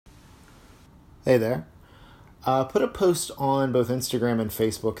Hey there. Put a post on both Instagram and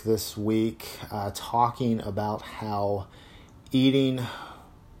Facebook this week talking about how eating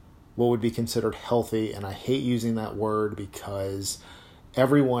what would be considered healthy, and I hate using that word because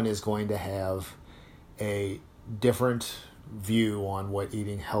everyone is going to have a different view on what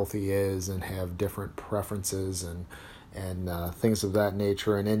eating healthy is and have different preferences and things of that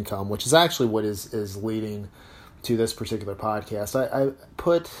nature and income, which is actually what is leading to this particular podcast. I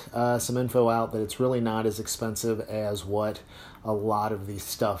put some info out that it's really not as expensive as what a lot of the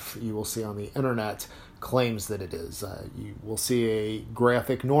stuff you will see on the internet claims that it is. You will see a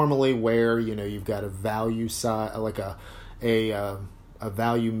graphic normally where you've got a value side, like a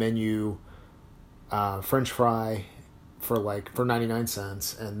value menu French fry for 99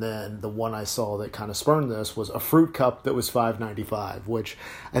 cents, and then the one I saw that kind of spurned this was a fruit cup that was $5.95, which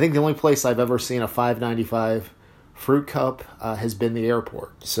I think the only place I've ever seen a $5.95 fruit cup has been the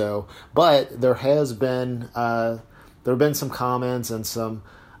airport. So, but there have been some comments and some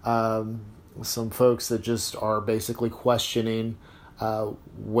folks that just are basically questioning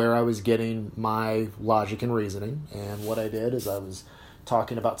where I was getting my logic and reasoning. And what I did is I was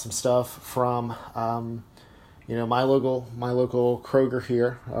talking about some stuff from my local Kroger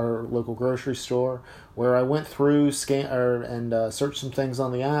here, our local grocery store, where I went through and searched some things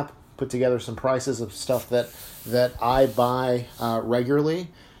on the app, put together some prices of stuff that I buy regularly,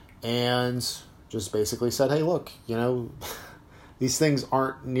 and just basically said, hey, look, these things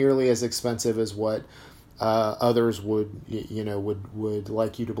aren't nearly as expensive as what others would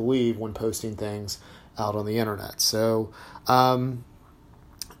like you to believe when posting things out on the internet. So I've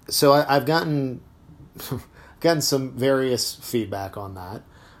gotten some various feedback on that.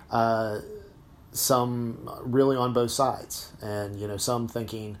 Some really on both sides, and some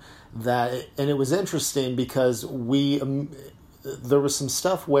thinking that, and it was interesting because there was some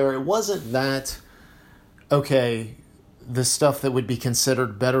stuff where it wasn't that, okay, the stuff that would be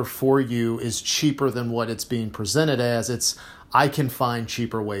considered better for you is cheaper than what it's being presented as. It's, I can find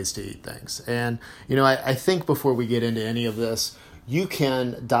cheaper ways to eat things. And, I think before we get into any of this, you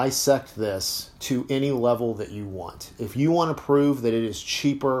can dissect this to any level that you want. If you want to prove that it is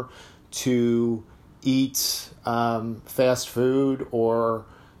cheaper to eat fast food, or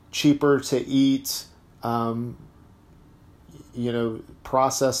cheaper to eat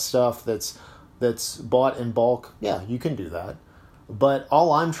processed stuff that's bought in bulk, yeah, you can do that. But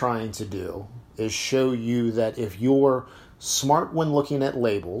all I'm trying to do is show you that if you're smart when looking at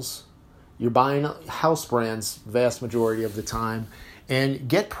labels, you're buying house brands vast majority of the time, and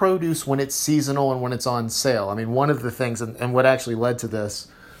get produce when it's seasonal and when it's on sale. I mean, one of the things, and what actually led to this,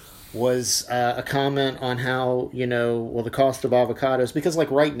 was a comment on how, the cost of avocados, because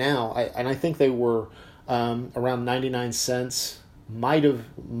like right now, I think they were around 99 cents, might have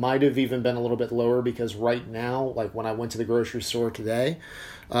even been a little bit lower, because right now, like when I went to the grocery store today,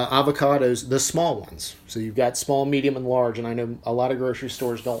 avocados, the small ones, so you've got small, medium, and large, and I know a lot of grocery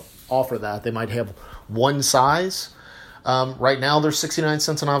stores don't offer that. They might have one size. Right now, they're 69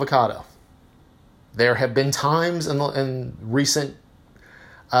 cents an avocado. There have been times in recent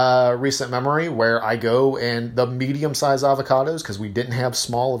memory where I go and the medium-sized avocados, because we didn't have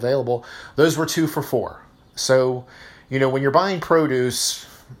small available, those were 2 for $4. So, when you're buying produce,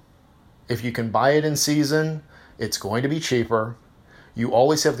 if you can buy it in season, it's going to be cheaper. You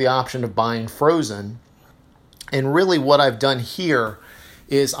always have the option of buying frozen. And really what I've done here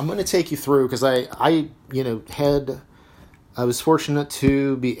is I'm going to take you through, because I was fortunate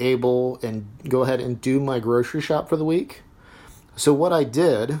to be able and go ahead and do my grocery shop for the week. So what I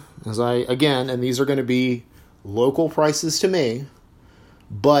did is and these are going to be local prices to me,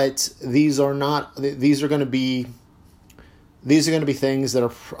 but these are going to be things that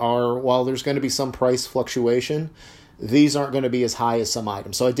are while there's going to be some price fluctuation, these aren't going to be as high as some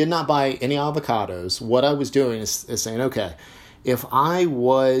items. So I did not buy any avocados. What I was doing is saying, okay, if I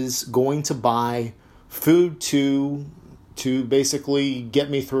was going to buy food to basically get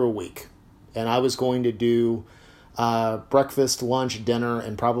me through a week, and I was going to do breakfast, lunch, dinner,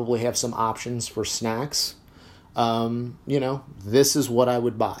 and probably have some options for snacks, this is what I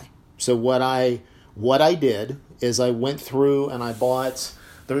would buy. So what I did is I went through and I bought,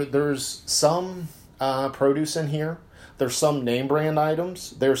 there's some produce in here. There's some name brand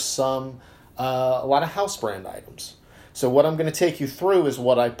items. There's some, a lot of house brand items. So what I'm going to take you through is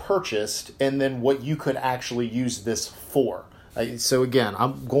what I purchased and then what you could actually use this for. So again,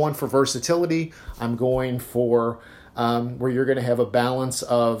 I'm going for versatility. I'm going for where you're going to have a balance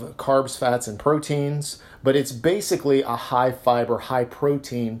of carbs, fats, and proteins. But it's basically a high fiber, high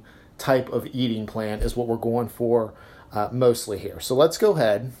protein type of eating plan is what we're going for mostly here. So let's go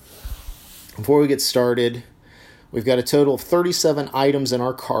ahead before we get started, we've got a total of 37 items in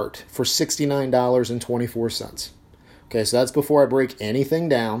our cart for $69.24. Okay, so that's before I break anything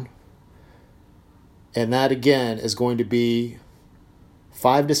down. And that, again, is going to be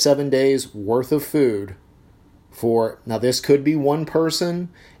 5 to 7 days worth of food now this could be one person.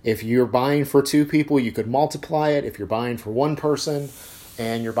 If you're buying for 2 people, you could multiply it. If you're buying for one person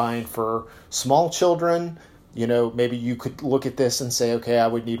and you're buying for small children, maybe you could look at this and say, okay, I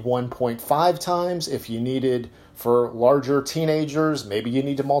would need 1.5 times. If you needed for larger teenagers, maybe you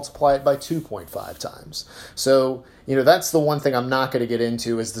need to multiply it by 2.5 times. So, that's the one thing I'm not going to get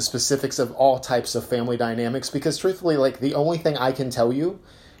into is the specifics of all types of family dynamics, because truthfully, the only thing I can tell you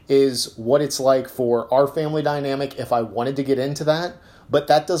is what it's like for our family dynamic if I wanted to get into that, but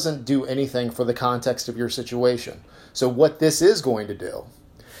that doesn't do anything for the context of your situation. So what this is going to do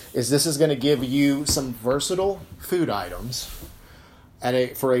is this is going to give you some versatile food items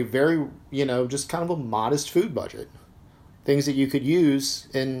for a very, just kind of a modest food budget. Things that you could use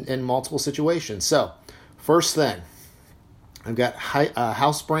in multiple situations. So, first thing, I've got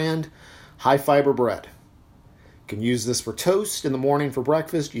house brand high fiber bread. You can use this for toast in the morning for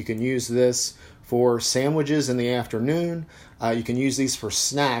breakfast. You can use this for sandwiches in the afternoon. You can use these for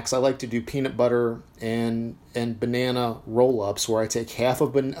snacks. I like to do peanut butter and banana roll-ups where I take half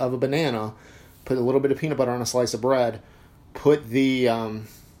of a banana, put a little bit of peanut butter on a slice of bread, put the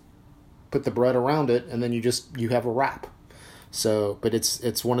bread around it, and then you have a wrap. So, but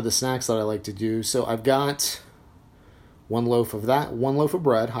it's one of the snacks that I like to do. So I've got one loaf of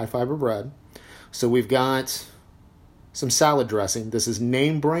bread, high fiber bread. So we've got some salad dressing. This is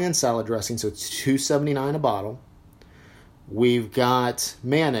name brand salad dressing, so it's $2.79 a bottle. We've got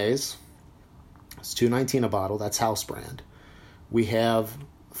mayonnaise. It's $2.19 a bottle. That's house brand. We have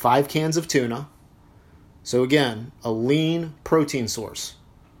 5 cans of tuna. So again, a lean protein source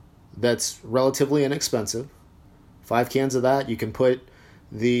that's relatively inexpensive. 5 cans of that. You can put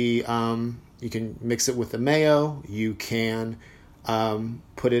you can mix it with the mayo. You can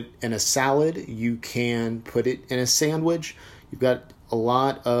put it in a salad. You can put it in a sandwich. You've got a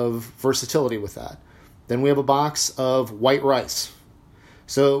lot of versatility with that. Then we have a box of white rice.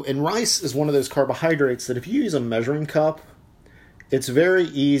 And rice is one of those carbohydrates that if you use a measuring cup, it's very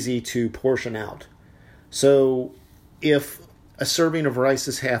easy to portion out. So if a serving of rice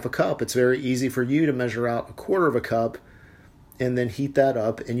is half a cup, it's very easy for you to measure out a quarter of a cup and then heat that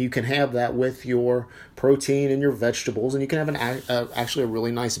up, and you can have that with your protein and your vegetables, and you can have actually a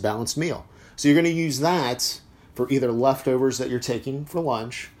really nice balanced meal. So you're going to use that for either leftovers that you're taking for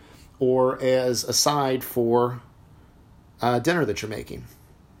lunch or as a side for dinner that you're making.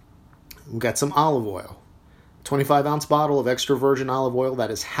 We've got some olive oil, 25-ounce bottle of extra virgin olive oil that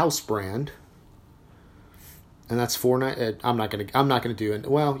is house brand, and that's I'm not gonna do it.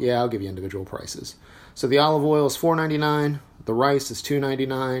 Well, yeah, I'll give you individual prices. So the olive oil is $4.99. The rice is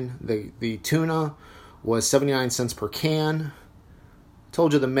 $2.99. The tuna was 79 cents per can.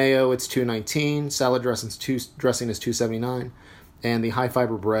 Told you the mayo, it's $2.19. Salad dressing is $2.79. And the high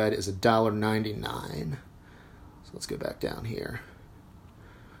fiber bread is $1.99. So let's go back down here.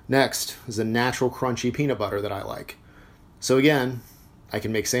 Next is a natural crunchy peanut butter that I like. So again, I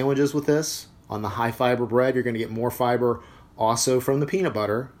can make sandwiches with this. On the high fiber bread, you're going to get more fiber also from the peanut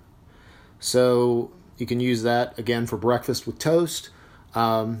butter. So you can use that, again, for breakfast with toast,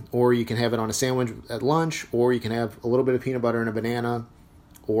 or you can have it on a sandwich at lunch, or you can have a little bit of peanut butter and a banana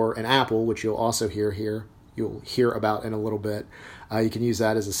or an apple, which you'll also you'll hear about in a little bit. You can use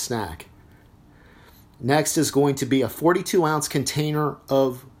that as a snack. Next is going to be a 42-ounce container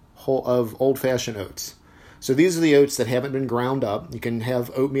of old-fashioned oats. So these are the oats that haven't been ground up. You can have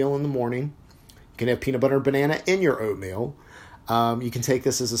oatmeal in the morning. You can have peanut butter and banana in your oatmeal. You can take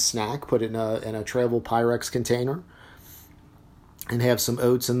this as a snack, put it in a travel Pyrex container, and have some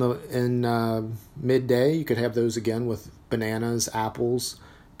oats in midday. You could have those again with bananas, apples,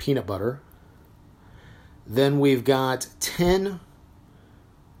 peanut butter. Then we've got 10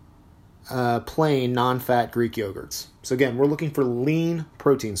 plain non-fat Greek yogurts. So again, we're looking for lean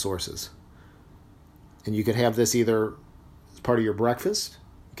protein sources. And you could have this either as part of your breakfast.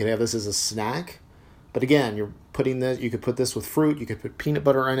 You could have this as a snack. But again, you could put this with fruit. You could put peanut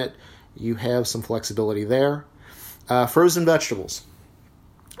butter in it. You have some flexibility there. Frozen vegetables.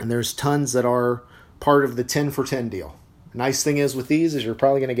 And there's tons that are part of the 10 for 10 deal. Nice thing is with these is you're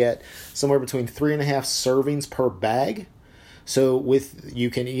probably going to get somewhere between 3.5 servings per bag. So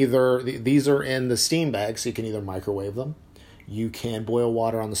these are in the steam bag, so you can either microwave them. You can boil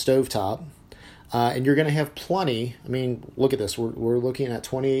water on the stovetop. And you're going to have plenty. I mean, look at this. We're looking at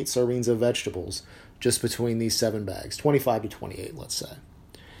 28 servings of vegetables just between these 7 bags. 25 to 28, let's say.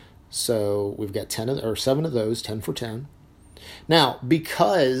 So we've got 7 of those, 10 for 10. Now,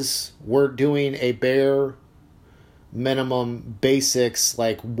 because we're doing a bare minimum basics,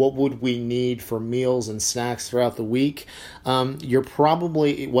 like what would we need for meals and snacks throughout the week, you're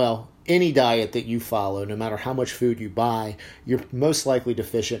probably, any diet that you follow, no matter how much food you buy, you're most likely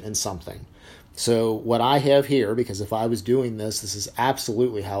deficient in something. So what I have here, because if I was doing this is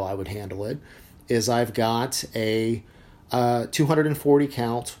absolutely how I would handle it, is I've got a 240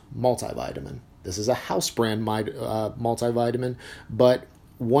 count multivitamin. This is a house brand multivitamin, but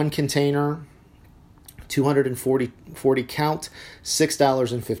one container, 240 count,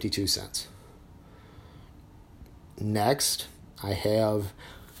 $6.52. Next, I have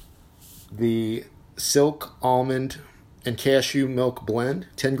the Silk Almond and Cashew Milk Blend,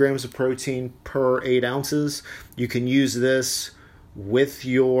 10 grams of protein per 8 ounces. You can use this with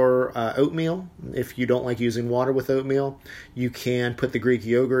your oatmeal. If you don't like using water with oatmeal, you can put the Greek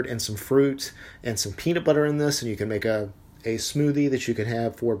yogurt and some fruit and some peanut butter in this, and you can make a smoothie that you can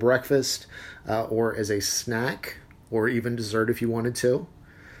have for breakfast or as a snack or even dessert if you wanted to.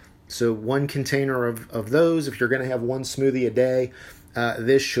 So one container of those. If you're going to have one smoothie a day,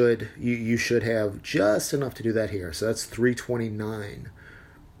 you should have just enough to do that here. So that's $3.29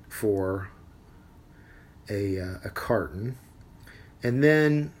 for a carton. And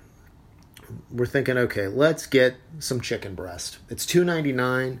then we're thinking, okay, let's get some chicken breast. It's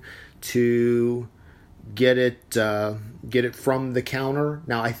 $2.99 to get it from the counter.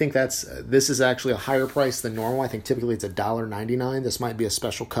 Now, I think this is actually a higher price than normal. I think typically it's $1.99. This might be a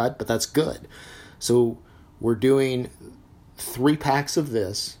special cut, but that's good. So we're doing 3 packs of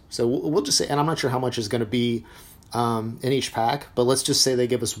this. So we'll just say, and I'm not sure how much is going to be in each pack, but let's just say they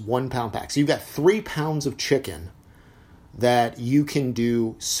give us 1 pound pack. So you've got 3 pounds of chicken that you can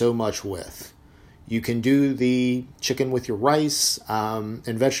do so much with. You can do the chicken with your rice and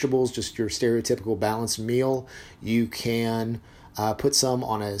vegetables, just your stereotypical balanced meal. You can put some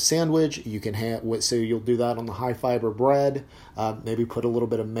on a sandwich. You can so you'll do that on the high fiber bread. Maybe put a little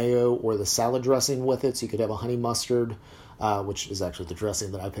bit of mayo or the salad dressing with it. So you could have a honey mustard, which is actually the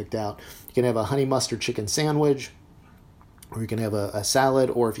dressing that I picked out. You can have a honey mustard chicken sandwich, or you can have a salad,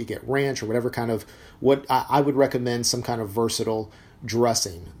 or if you get ranch or whatever kind of, what I would recommend some kind of versatile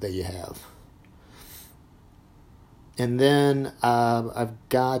dressing that you have. And then I've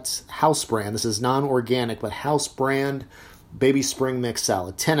got house brand. This is non-organic, but house brand baby spring mix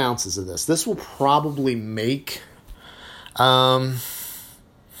salad. 10 ounces of this. This will probably make at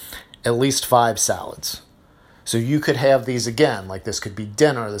least 5 salads. So you could have these again, like this could be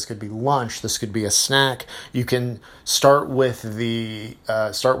dinner, this could be lunch, this could be a snack. You can start with the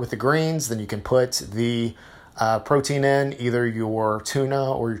greens, then you can put the protein in, either your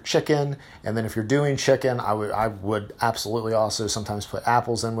tuna or your chicken. And then if you're doing chicken, I would absolutely also sometimes put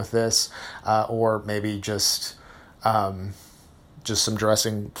apples in with this, or maybe just some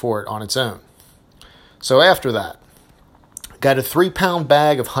dressing for it on its own. So after that, got a 3-pound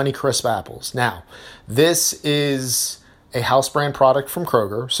bag of Honeycrisp apples. Now, this is a house brand product from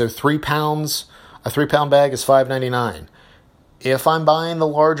Kroger. So a 3-pound bag is $5.99. If I'm buying the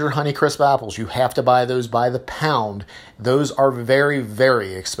larger Honeycrisp apples, you have to buy those by the pound. Those are very,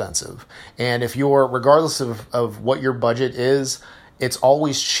 very expensive. And if you're, regardless of what your budget is, it's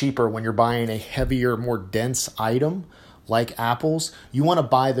always cheaper when you're buying a heavier, more dense item like apples. You want to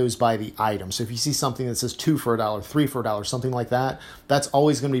buy those by the item. So if you see something that says 2 for $1, 3 for $1, something like that, that's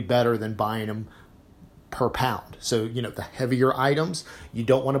always going to be better than buying them per pound. So, the heavier items, you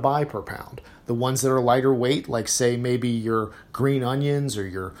don't want to buy per pound. The ones that are lighter weight, like say maybe your green onions or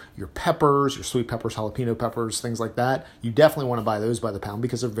your peppers, your sweet peppers, jalapeno peppers, things like that, you definitely want to buy those by the pound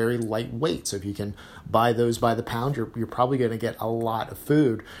because they're very lightweight. So if you can buy those by the pound, you're probably going to get a lot of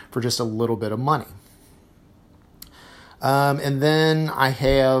food for just a little bit of money. And then I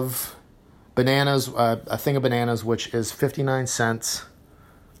have bananas, a thing of bananas, which is 59 cents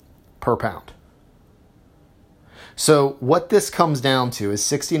per pound. So what this comes down to is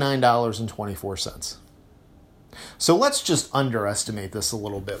 $69.24. So let's just underestimate this a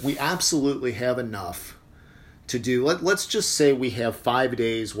little bit. We absolutely have enough to do. Let's just say we have 5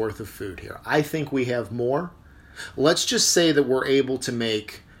 days worth of food here. I think we have more. Let's just say that we're able to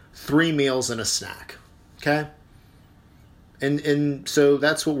make 3 meals and a snack. Okay? And so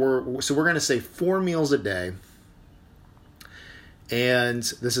that's what we're going to say 4 meals a day. And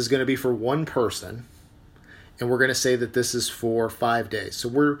this is going to be for one person. And we're going to say that this is for 5 days. So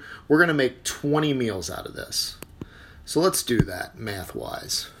we're going to make 20 meals out of this. So let's do that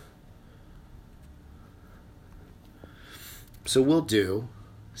math-wise. So we'll do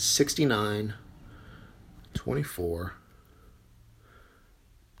 69, 24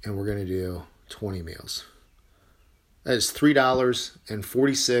 and we're going to do 20 meals. That is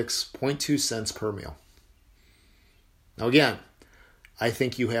 $3.46.2 per meal. Now again, I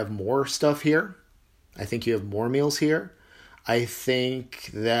think you have more stuff here. I think you have more meals here. I think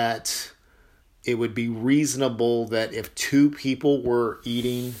that it would be reasonable that if 2 people were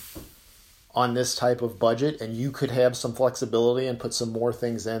eating on this type of budget and you could have some flexibility and put some more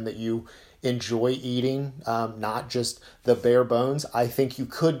things in that you enjoy eating, not just the bare bones, I think you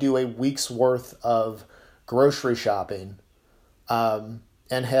could do a week's worth of grocery shopping and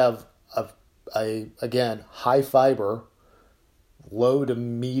have a again, high fiber, low to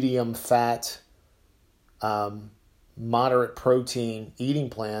medium fat, moderate protein eating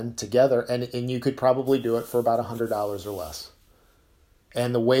plan together, and you could probably do it for about $100 or less.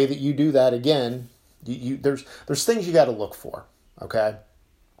 And the way that you do that, again, there's things you got to look for, okay?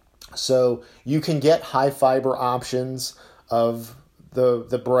 So you can get high fiber options of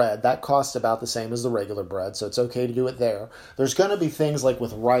the bread. That costs about the same as the regular bread, so it's okay to do it there. There's going to be things like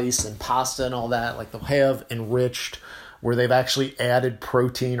with rice and pasta and all that, like they'll have enriched, where they've actually added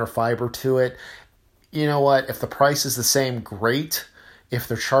protein or fiber to it. You know what? If the price is the same, great. If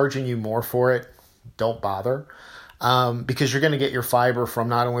they're charging you more for it, don't bother. Because you're going to get your fiber from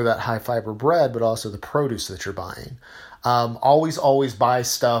not only that high fiber bread, but also the produce that you're buying. Always buy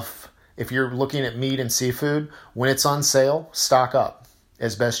stuff. If you're looking at meat and seafood, when it's on sale, stock up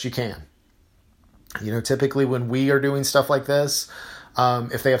as best you can. You know, typically when we are doing stuff like this,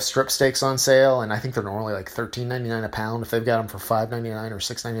 if they have strip steaks on sale, and I think they're normally like $13.99 a pound, if they've got them for $5.99 or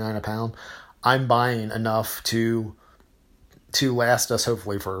 $6.99 a pound, I'm buying enough to last us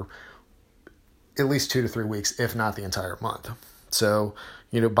hopefully for at least 2 to 3 weeks, if not the entire month. So,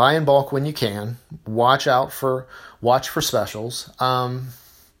 you know, buy in bulk when you can. Watch for specials.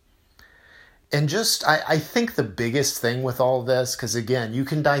 And just, I think the biggest thing with all this, because again, you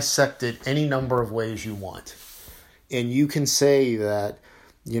can dissect it any number of ways you want. And you can say that,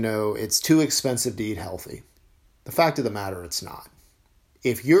 you know, it's too expensive to eat healthy. The fact of the matter, it's not.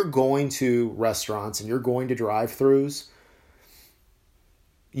 If you're going to restaurants and you're going to drive-thrus,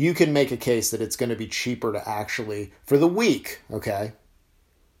 you can make a case that it's going to be cheaper to actually, for the week, okay?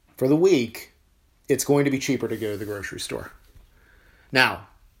 For the week, it's going to be cheaper to go to the grocery store. Now,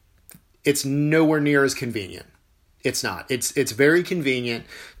 it's nowhere near as convenient. It's not. It's very convenient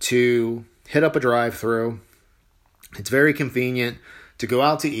to hit up a drive-thru. It's very convenient to go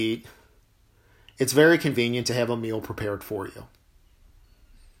out to eat. It's very convenient to have a meal prepared for you.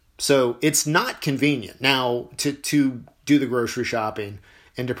 So it's not convenient. Now, to do the grocery shopping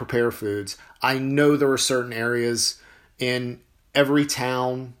and to prepare foods, I know there are certain areas in every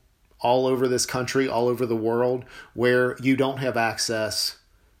town all over this country, all over the world, where you don't have access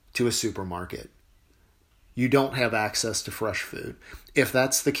to a supermarket. You don't have access to fresh food. If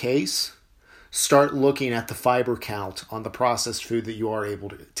that's the case, start looking at the fiber count on the processed food that you are able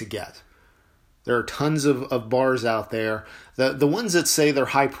to get. There are tons of bars out there. The ones that say they're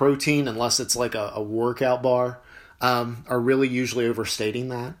high protein, unless it's like a workout bar, are really usually overstating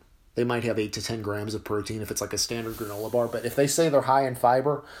that. They might have 8 to 10 grams of protein if it's like a standard granola bar. But if they say they're high in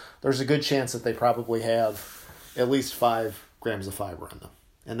fiber, there's a good chance that they probably have at least 5 grams of fiber in them.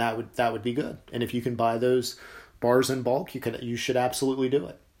 And that would be good. And if you can buy those bars in bulk, you should absolutely do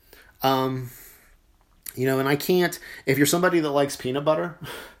it. You know, and I can't, if you're somebody that likes peanut butter,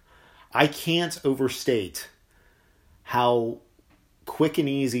 I can't overstate how quick and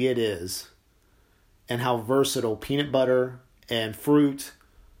easy it is and how versatile peanut butter and fruit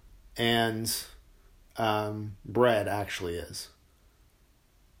and bread actually is.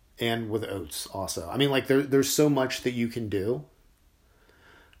 And with oats also. I mean, like there's so much that you can do.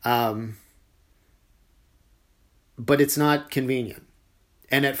 But it's not convenient.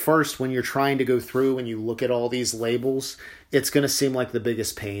 And at first, when you're trying to go through and you look at all these labels, it's going to seem like the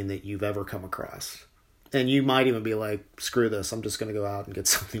biggest pain that you've ever come across. And you might even be like, screw this, I'm just going to go out and get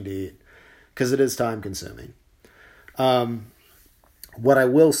something to eat. Because it is time consuming. What I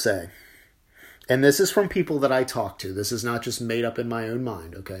will say, and this is from people that I talk to, this is not just made up in my own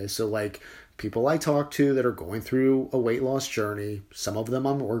mind, okay? So like people I talk to that are going through a weight loss journey, some of them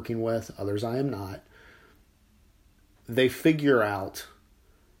I'm working with, others I am not, they figure out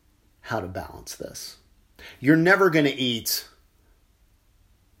how to balance this. You're never going to eat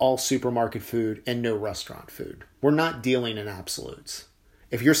all supermarket food and no restaurant food. We're not dealing in absolutes.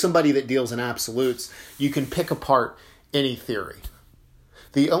 If you're somebody that deals in absolutes, you can pick apart any theory.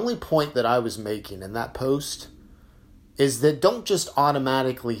 The only point that I was making in that post is that don't just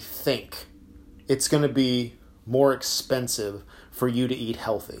automatically think it's going to be more expensive for you to eat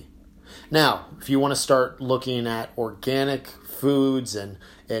healthy. Now, if you want to start looking at organic foods and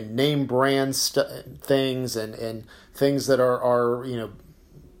name brand things and things that are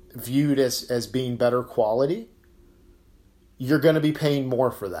viewed as being better quality, you're going to be paying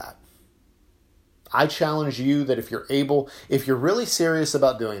more for that. I challenge you that if you're really serious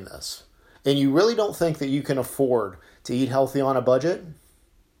about doing this, and you really don't think that you can afford to eat healthy on a budget,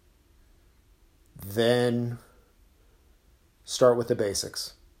 then start with the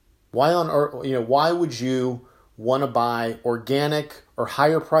basics. Why would you want to buy organic or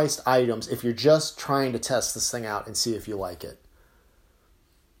higher priced items if you're just trying to test this thing out and see if you like it?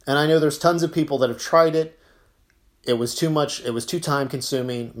 And I know there's tons of people that have tried it. It was too much. It was too time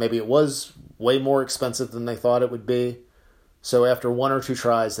consuming. Maybe it was way more expensive than they thought it would be. So after one or two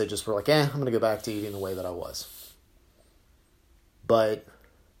tries, they just were like, I'm going to go back to eating the way that I was. But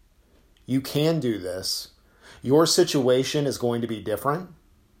you can do this. Your situation is going to be different.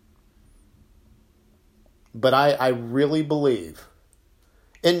 But I really believe,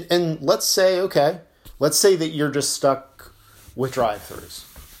 and let's say that you're just stuck with drive-thrus.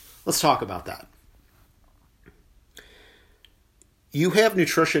 Let's talk about that. You have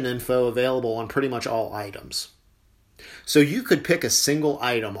nutrition info available on pretty much all items. So you could pick a single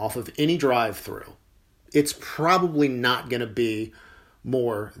item off of any drive-thru. It's probably not going to be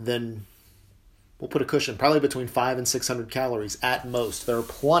more than, we'll put a cushion, probably between 500 and 600 calories at most. There are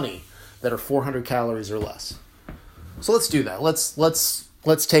plenty that are 400 calories or less. So let's do that.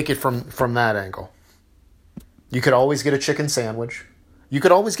 Let's take it from that angle. You could always get a chicken sandwich. You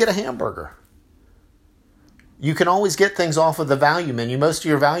could always get a hamburger. You can always get things off of the value menu. Most of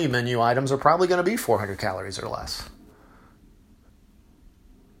your value menu items are probably going to be 400 calories or less.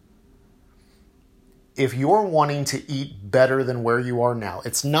 If you're wanting to eat better than where you are now,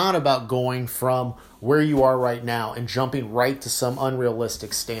 it's not about going from where you are right now and jumping right to some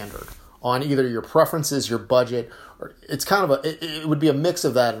unrealistic standard on either your preferences, your budget, or it's kind of it would be a mix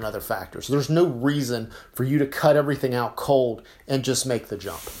of that and other factors. There's no reason for you to cut everything out cold and just make the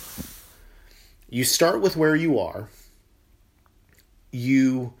jump. You start with where you are.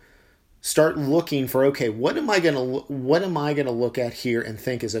 You start looking for, okay, what am I going to look at here and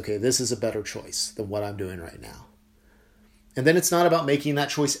think is, okay, this is a better choice than what I'm doing right now. And then it's not about making that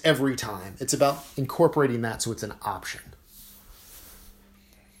choice every time. It's about incorporating that so it's an option.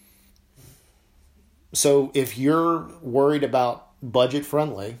 So if you're worried about budget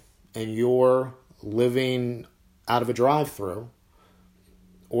friendly and you're living out of a drive-thru,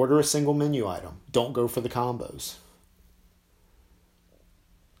 order a single menu item. Don't go for the combos.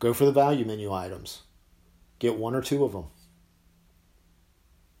 Go for the value menu items. Get one or two of them.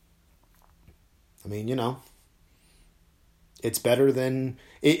 I mean, it's better than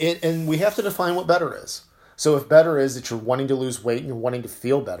it, and we have to define what better is. So if better is that you're wanting to lose weight and you're wanting to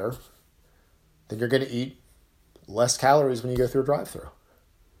feel better, then you're going to eat less calories when you go through a drive-thru.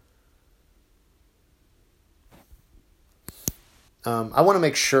 I want to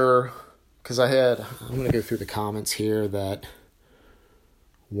make sure, because I'm going to go through the comments here that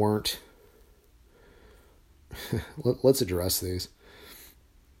weren't, let's address these.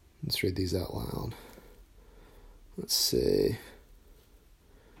 Let's read these out loud. Let's see.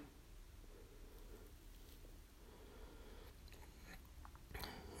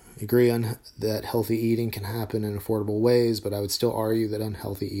 I agree on that healthy eating can happen in affordable ways, but I would still argue that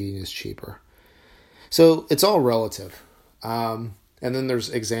unhealthy eating is cheaper. So it's all relative. And then there's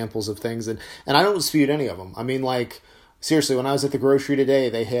examples of things, and I don't dispute any of them. I mean, like, seriously, when I was at the grocery today,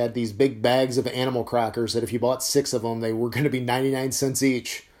 they had these big bags of animal crackers that if you bought 6 of them, they were going to be 99 cents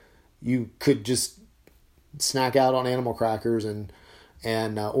each. You could just snack out on animal crackers and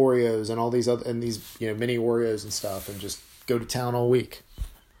Oreos and all these other, and these, mini Oreos and stuff, and just go to town all week.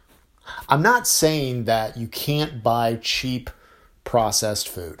 I'm not saying that you can't buy cheap processed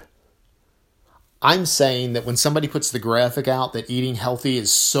food. I'm saying that when somebody puts the graphic out that eating healthy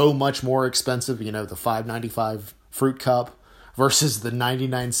is so much more expensive, the $5.95 fruit cup versus the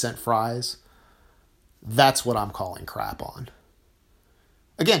 99-cent fries, that's what I'm calling crap on.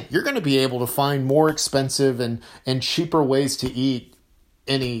 Again, you're going to be able to find more expensive and cheaper ways to eat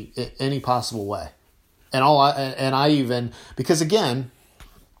any possible way. Because again,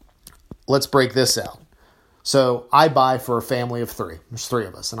 let's break this out. So I buy for a family of 3. There's 3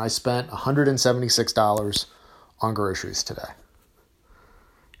 of us. And I spent $176 on groceries today.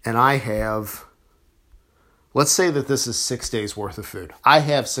 And I have, let's say that this is 6 days worth of food. I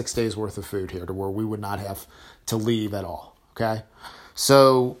have 6 days worth of food here to where we would not have to leave at all. Okay.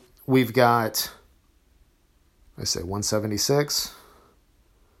 So we've got, I say 176.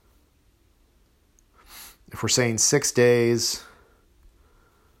 If we're saying 6 days,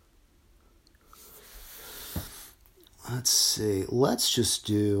 let's see. Let's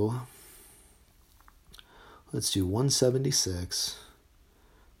do 176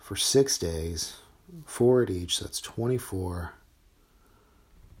 for 6 days, 4 at each. So that's 24.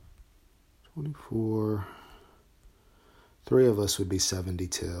 3 of us would be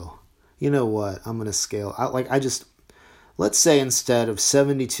 72. You know what? I'm going to scale. Let's say instead of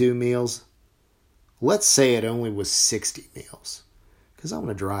 72 meals, let's say it only was 60 meals. Because I want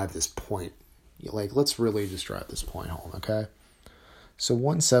to drive this point. Let's really just drive this point home, okay? So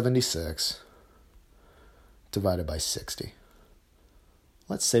 176 divided by 60.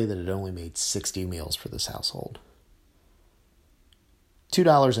 Let's say that it only made 60 meals for this household.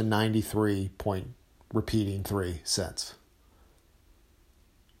 $2.93 repeating 3 cents.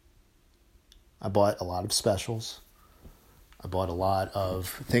 I bought a lot of specials. I bought a lot of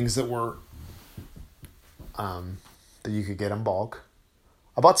things that were that you could get in bulk.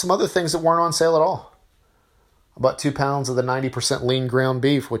 I bought some other things that weren't on sale at all. I bought 2 pounds of the 90% lean ground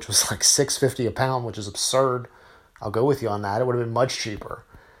beef, which was like $6.50 a pound, which is absurd. I'll go with you on that. It would have been much cheaper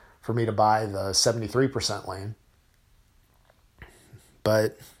for me to buy the 73% lean.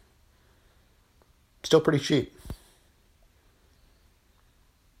 But still pretty cheap.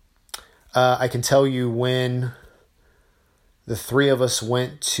 I can tell you when the 3 of us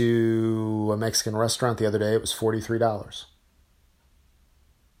went to a Mexican restaurant the other day, it was $43.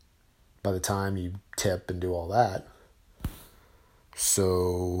 By the time you tip and do all that.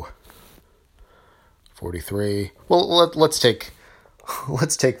 So 43. Well, let's take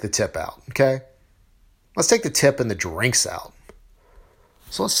the tip out, okay? Let's take the tip and the drinks out.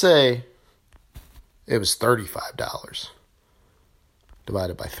 So let's say it was $35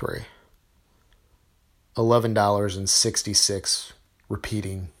 divided by 3. $11.66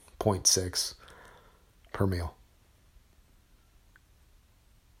 repeating 0.6 per meal.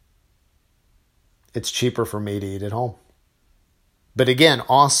 It's cheaper for me to eat at home. But again,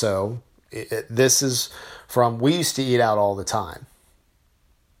 also, this is from, we used to eat out all the time.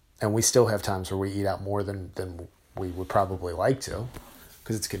 And we still have times where we eat out more than we would probably like to,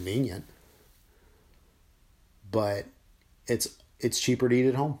 because it's convenient. But it's cheaper to eat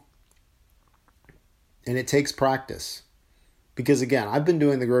at home. And it takes practice. Because again, I've been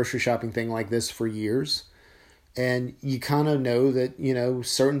doing the grocery shopping thing like this for years. And you kind of know that,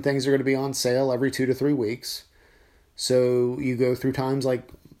 certain things are going to be on sale every 2 to 3 weeks. So you go through times like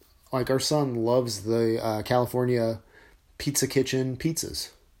our son loves the California Pizza Kitchen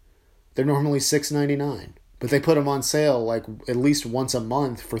pizzas. They're normally $6.99, but they put them on sale like at least once a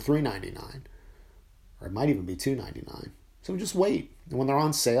month for $3.99. Or it might even be $2.99. So just wait. And when they're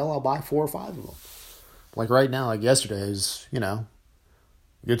on sale, I'll buy 4 or 5 of them. Like right now, like yesterday's,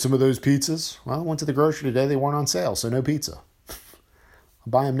 get some of those pizzas. Well, I went to the grocery today. They weren't on sale, so no pizza. I'll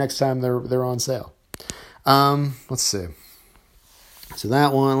buy them next time they're on sale. Let's see. So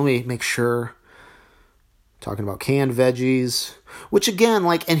that one, let me make sure. Talking about canned veggies, which again,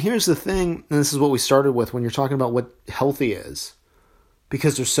 and here's the thing, and this is what we started with when you're talking about what healthy is,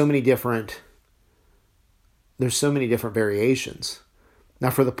 because there's so many different variations. Now,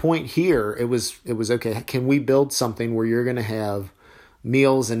 for the point here, it was okay. Can we build something where you're going to have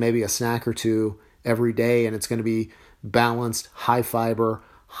meals and maybe a snack or two every day, and it's going to be balanced, high fiber,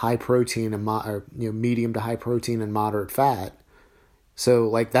 high protein, and medium to high protein and moderate fat?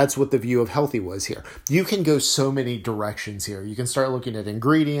 So, that's what the view of healthy was here. You can go so many directions here. You can start looking at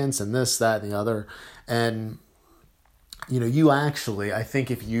ingredients and this, that, and the other. And, you actually, I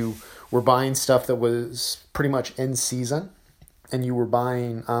think if you were buying stuff that was pretty much in season, and you were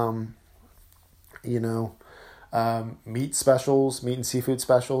buying, meat specials, meat and seafood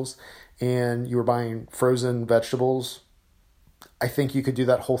specials, and you were buying frozen vegetables, I think you could do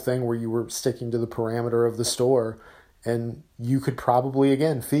that whole thing where you were sticking to the parameter of the store, and you could probably,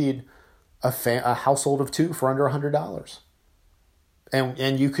 again, feed a household of 2 for under $100.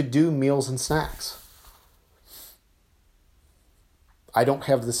 And you could do meals and snacks. I don't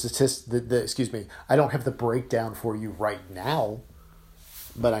have I don't have the breakdown for you right now,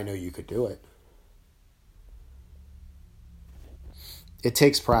 but I know you could do it. It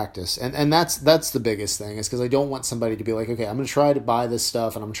takes practice. And that's the biggest thing, is because I don't want somebody to be like, okay, I'm going to try to buy this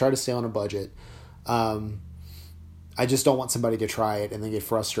stuff and I'm going to try to stay on a budget. I just don't want somebody to try it and then get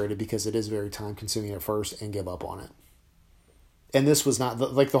frustrated because it is very time consuming at first and give up on it. And this was not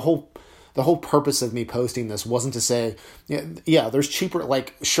the whole purpose of me posting this wasn't to say, yeah, there's cheaper,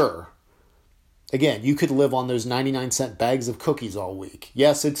 sure. Again, you could live on those 99-cent bags of cookies all week.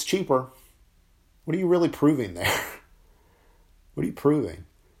 Yes, it's cheaper. What are you really proving there? What are you proving?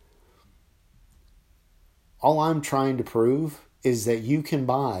 All I'm trying to prove is that you can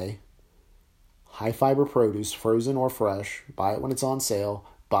buy high fiber produce, frozen or fresh. Buy it when it's on sale.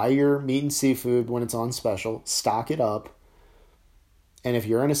 Buy your meat and seafood when it's on special. Stock it up. And if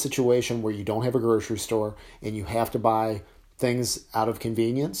you're in a situation where you don't have a grocery store and you have to buy things out of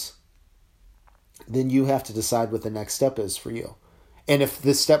convenience, then you have to decide what the next step is for you. And if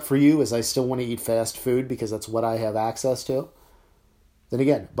this step for you is I still want to eat fast food because that's what I have access to, then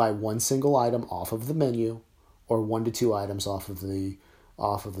again, buy one single item off of the menu or 1 to 2 items off of the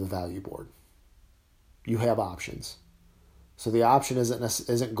value board. You have options. So the option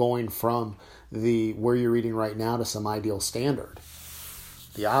isn't going from the where you're eating right now to some ideal standard.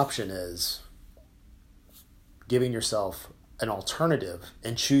 The option is giving yourself an alternative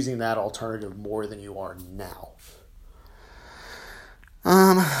and choosing that alternative more than you are now.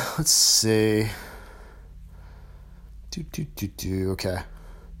 Let's see. Okay.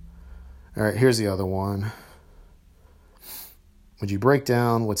 All right, here's the other one. Would you break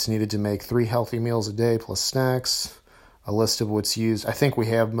down what's needed to make 3 healthy meals a day plus snacks? A list of what's used. I think we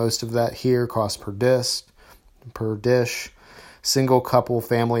have most of that here. Cost per dish. Single couple,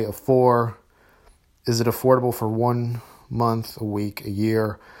 family of 4. Is it affordable for 1 month, a week, a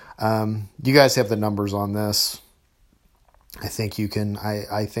year? You guys have the numbers on this. I think you can,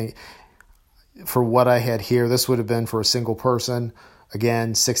 I think for what I had here, this would have been for a single person.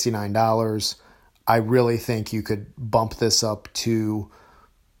 Again, $69. I really think you could bump this up to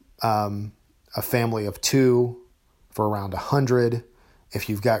a family of 2 for around $100. If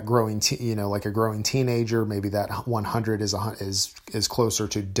you've got like a growing teenager, maybe that $100 is closer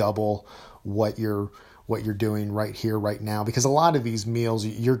to double what you're doing right here, right now. Because a lot of these meals,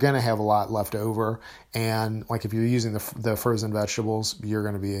 you're going to have a lot left over. And like if you're using the frozen vegetables, you're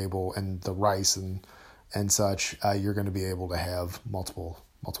going to be able, and the rice and such, you're going to be able to have multiple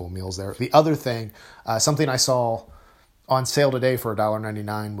meals there. The other thing, something I saw on sale today for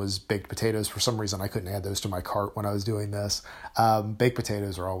 $1.99 was baked potatoes. For some reason, I couldn't add those to my cart when I was doing this. Baked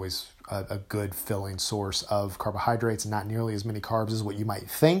potatoes are always a good filling source of carbohydrates, not nearly as many carbs as what you might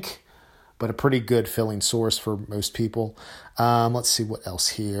think, but a pretty good filling source for most people. Let's see what else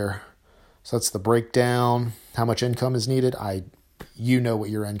here. So that's the breakdown. How much income is needed? You know what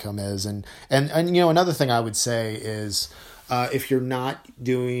your income is. And another thing I would say is if you're not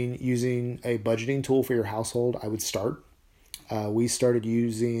using a budgeting tool for your household, I would start. We started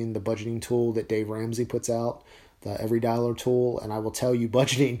using the budgeting tool that Dave Ramsey puts out, the Every Dollar tool. And I will tell you,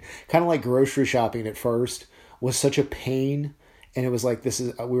 budgeting, kind of like grocery shopping at first, was such a pain. And it was like, this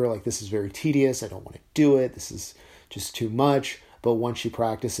is very tedious. I don't want to do it. This is just too much. But once you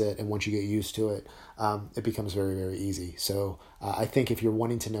practice it and once you get used to it, it becomes very, very easy. So I think if you're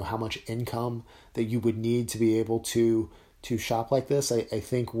wanting to know how much income that you would need to be able to shop like this, I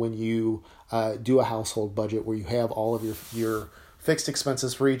think when you do a household budget where you have all of your fixed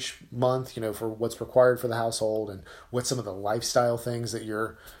expenses for each month, for what's required for the household and what some of the lifestyle things that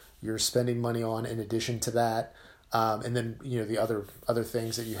you're spending money on in addition to that, and then the other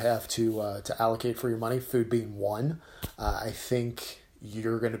things that you have to allocate for your money, food being one, I think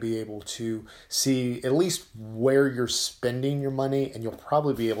you're going to be able to see at least where you're spending your money, and you'll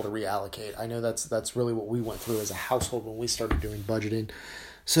probably be able to reallocate. I know that's really what we went through as a household when we started doing budgeting.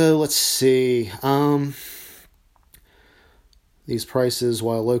 So let's see. These prices,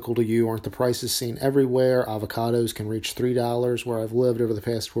 while local to you, aren't the prices seen everywhere. Avocados can reach $3 where I've lived over the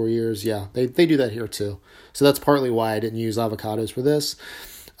past 4 years. Yeah, they do that here too. So that's partly why I didn't use avocados for this.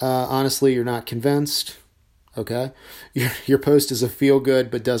 Honestly, you're not convinced. Okay, your post is a feel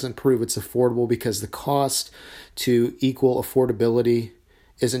good, but doesn't prove it's affordable because the cost to equal affordability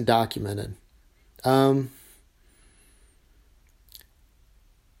isn't documented.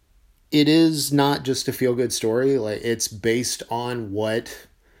 It is not just a feel good story. Like, it's based on what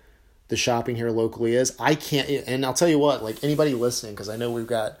the shopping here locally is. I can't, and I'll tell you what, like anybody listening, because I know we've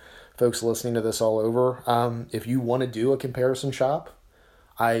got folks listening to this all over. If you want to do a comparison shop,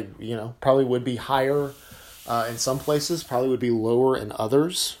 I probably would be higher in some places, probably would be lower in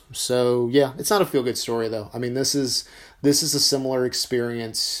others. So yeah, it's not a feel good story though. I mean, this is a similar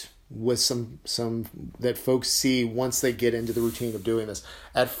experience with some that folks see once they get into the routine of doing this.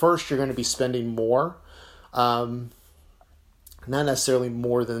 At first, you're going to be spending more, not necessarily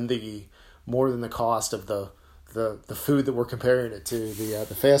more than the cost of the food that we're comparing it to, the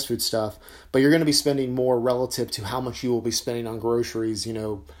fast food stuff, but you're going to be spending more relative to how much you will be spending on groceries,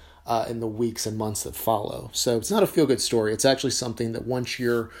 in the weeks and months that follow. So it's not a feel-good story. It's actually something that once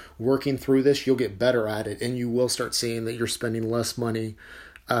you're working through this, you'll get better at it, and you will start seeing that you're spending less money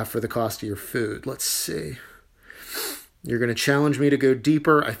for the cost of your food. Let's see. You're going to challenge me to go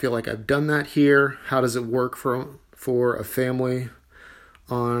deeper. I feel like I've done that here. How does it work for a family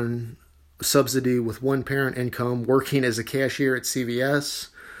on subsidy with one parent income, working as a cashier at CVS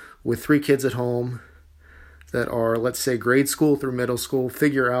with 3 kids at home that are, let's say, grade school through middle school,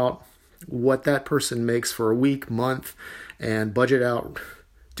 figure out what that person makes for a week, month, and budget out,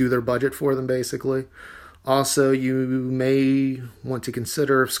 do their budget for them, basically. Also, you may want to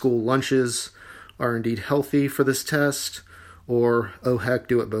consider if school lunches are indeed healthy for this test, or, oh heck,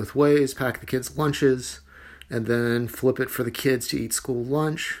 do it both ways, pack the kids' lunches, and then flip it for the kids to eat school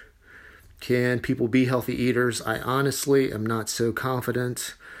lunch. Can people be healthy eaters? I honestly am not so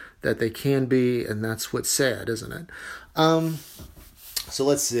confident that they can be, and that's what's sad, isn't it? So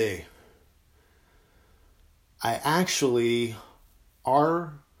let's see.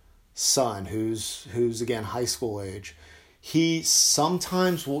 Our son, who's again high school age, he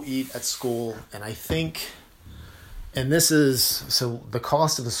sometimes will eat at school, and I think, and this is, so the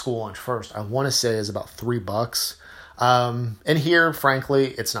cost of the school lunch first, I want to say is about $3. And here,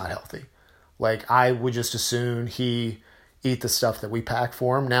 frankly, it's not healthy. Like, I would just assume he eat the stuff that we pack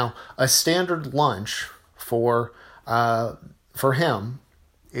for him. Now, a standard lunch for him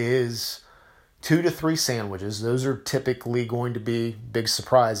is 2 to 3 sandwiches. Those are typically going to be, big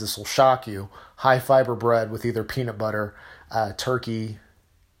surprise, this will shock you, high fiber bread with either peanut butter, turkey,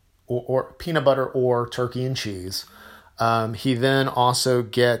 or peanut butter or turkey and cheese. He then also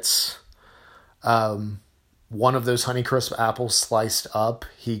gets one of those Honeycrisp apples sliced up.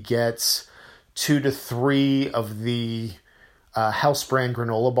 He gets 2 to 3 of the house brand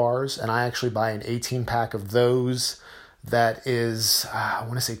granola bars, and I actually buy an 18-pack of those. That is, I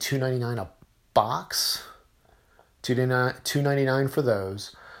want to say $2.99 a box. $2.99 for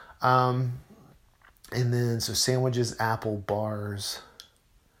those. And then, so sandwiches, apple bars.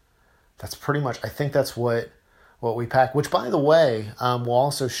 That's pretty much, I think that's what we pack, which, by the way, will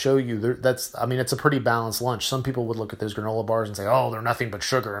also show you, it's a pretty balanced lunch. Some people would look at those granola bars and say, oh, they're nothing but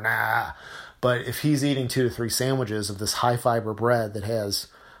sugar. Nah. But if he's eating 2 to 3 sandwiches of this high fiber bread that has,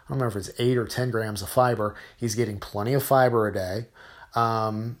 I don't remember if it's 8 or 10 grams of fiber, he's getting plenty of fiber a day.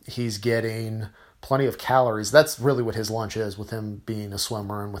 He's getting plenty of calories. That's really what his lunch is, with him being a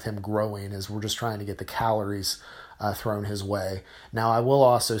swimmer and with him growing, is we're just trying to get the calories thrown his way. Now, I will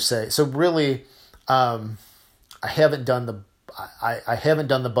also say, so really, I haven't done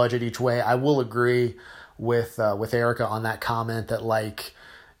the budget each way. I will agree with Erica on that comment that, like,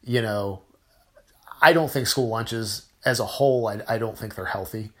 you know, I don't think school lunches as a whole, I don't think they're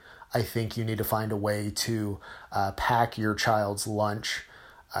healthy. I think you need to find a way to pack your child's lunch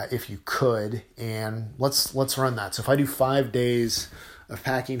if you could, and let's run that. So if I do 5 days of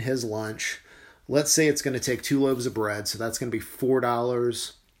packing his lunch, let's say it's going to take 2 loaves of bread, so that's going to be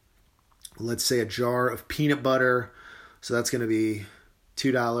 $4. Let's say a jar of peanut butter, so that's going to be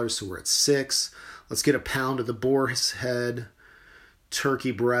 $2, so we're at $6. Let's get a pound of the boar's head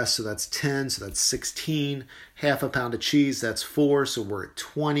turkey breast, so that's 10, so that's 16. Half a pound of cheese, that's 4, so we're at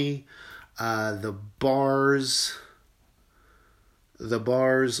 20. The bars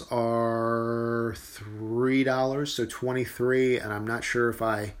are $3, so 23, and I'm not sure if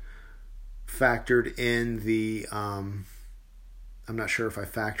I factored in the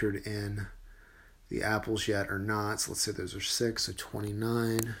apples yet or not. So let's say those are 6, so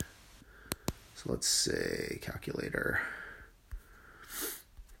 29. So let's say calculator.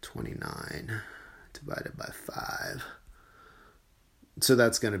 29 divided by 5. So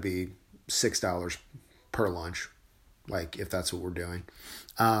that's going to be $6 per lunch, like if that's what we're doing.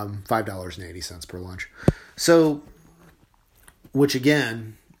 $5.80 per lunch. So, which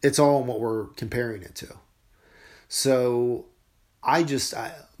again, it's all what we're comparing it to. So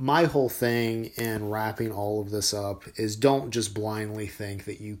my whole thing in wrapping all of this up is, don't just blindly think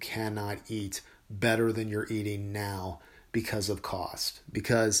that you cannot eat better than you're eating now because of cost,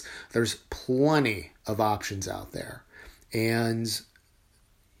 because there's plenty of options out there. And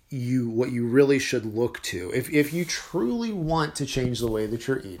what you really should look to, if you truly want to change the way that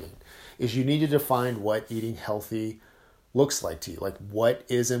you're eating, is you need to define what eating healthy looks like to you. Like, what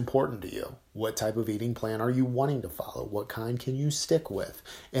is important to you? What type of eating plan are you wanting to follow? What kind can you stick with?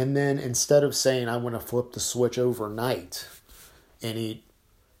 And then, instead of saying, I want to flip the switch overnight and eat,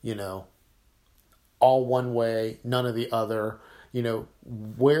 all one way, none of the other,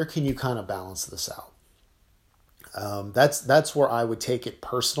 where can you kind of balance this out? That's where I would take it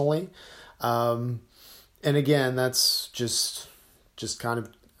personally. And again, that's just kind of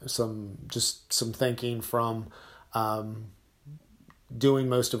some thinking from doing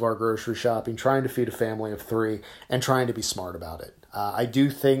most of our grocery shopping, trying to feed a family of 3, and trying to be smart about it. I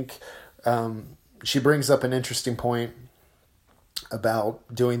do think she brings up an interesting point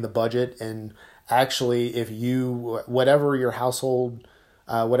about doing the budget, and actually, if whatever your household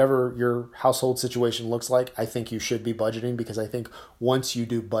whatever your household situation looks like, I think you should be budgeting, because I think once you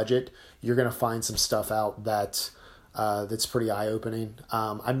do budget, you're going to find some stuff out that's pretty eye-opening.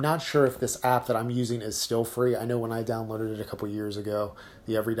 I'm not sure if this app that I'm using is still free. I know when I downloaded it a couple years ago,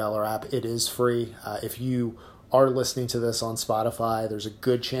 the EveryDollar app, it is free. If you are listening to this on Spotify, there's a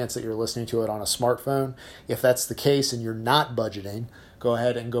good chance that you're listening to it on a smartphone. If that's the case and you're not budgeting, go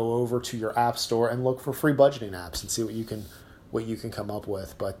ahead and go over to your app store and look for free budgeting apps and see what you can come up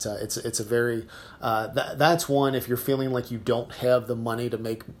with. But it's a very that's one, if you're feeling like you don't have the money to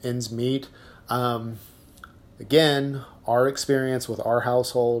make ends meet. Again, our experience with our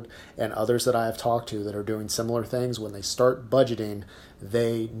household and others that I have talked to that are doing similar things, when they start budgeting,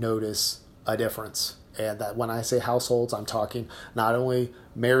 they notice a difference. And that when I say households, I'm talking not only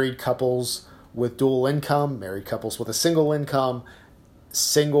married couples with dual income, married couples with a single income,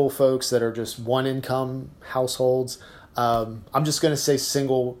 single folks that are just one income households. I'm just going to say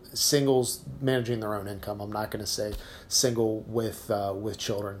singles managing their own income. I'm not going to say single with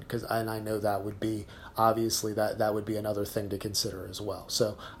children, because I know that would be obviously that would be another thing to consider as well.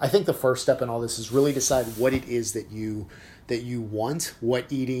 So I think the first step in all this is really decide what it is that you want, what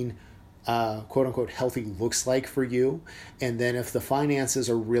eating quote unquote healthy looks like for you, and then if the finances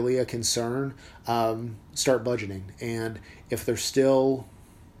are really a concern, start budgeting. And if they're still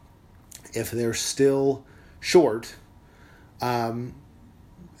short, then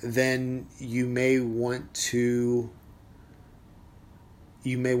you may want to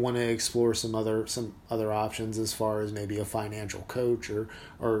explore some other options, as far as maybe a financial coach or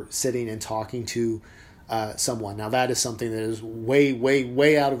sitting and talking to someone. Now that is something that is way, way,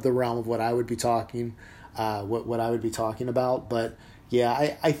 way out of the realm of what I would be talking about. But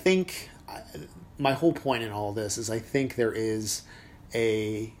yeah, I think my whole point in all this is I think there is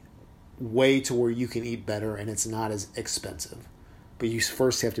a way to where you can eat better and it's not as expensive. But you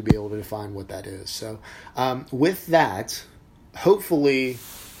first have to be able to define what that is. So with that, hopefully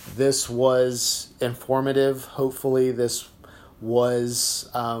this was informative. Hopefully this was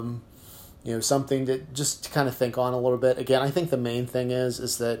something to kind of think on a little bit. Again, I think the main thing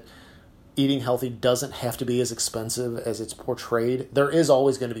is that eating healthy doesn't have to be as expensive as it's portrayed. There is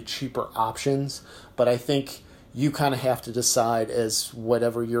always going to be cheaper options, but I think you kind of have to decide, as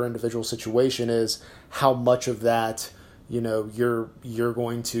whatever your individual situation is, how much of that, you're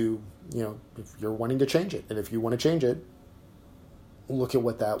going to, if you're wanting to change it. And if you want to change it, look at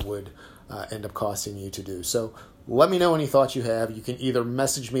what that would end up costing you to do. So let me know any thoughts you have. You can either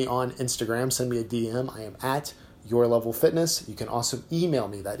message me on Instagram, send me a DM. I am at Your Level Fitness. You can also email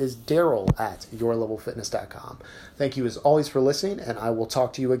me. That is Daryl@yourlevelfitness.com. Thank you as always for listening, and I will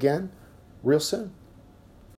talk to you again real soon.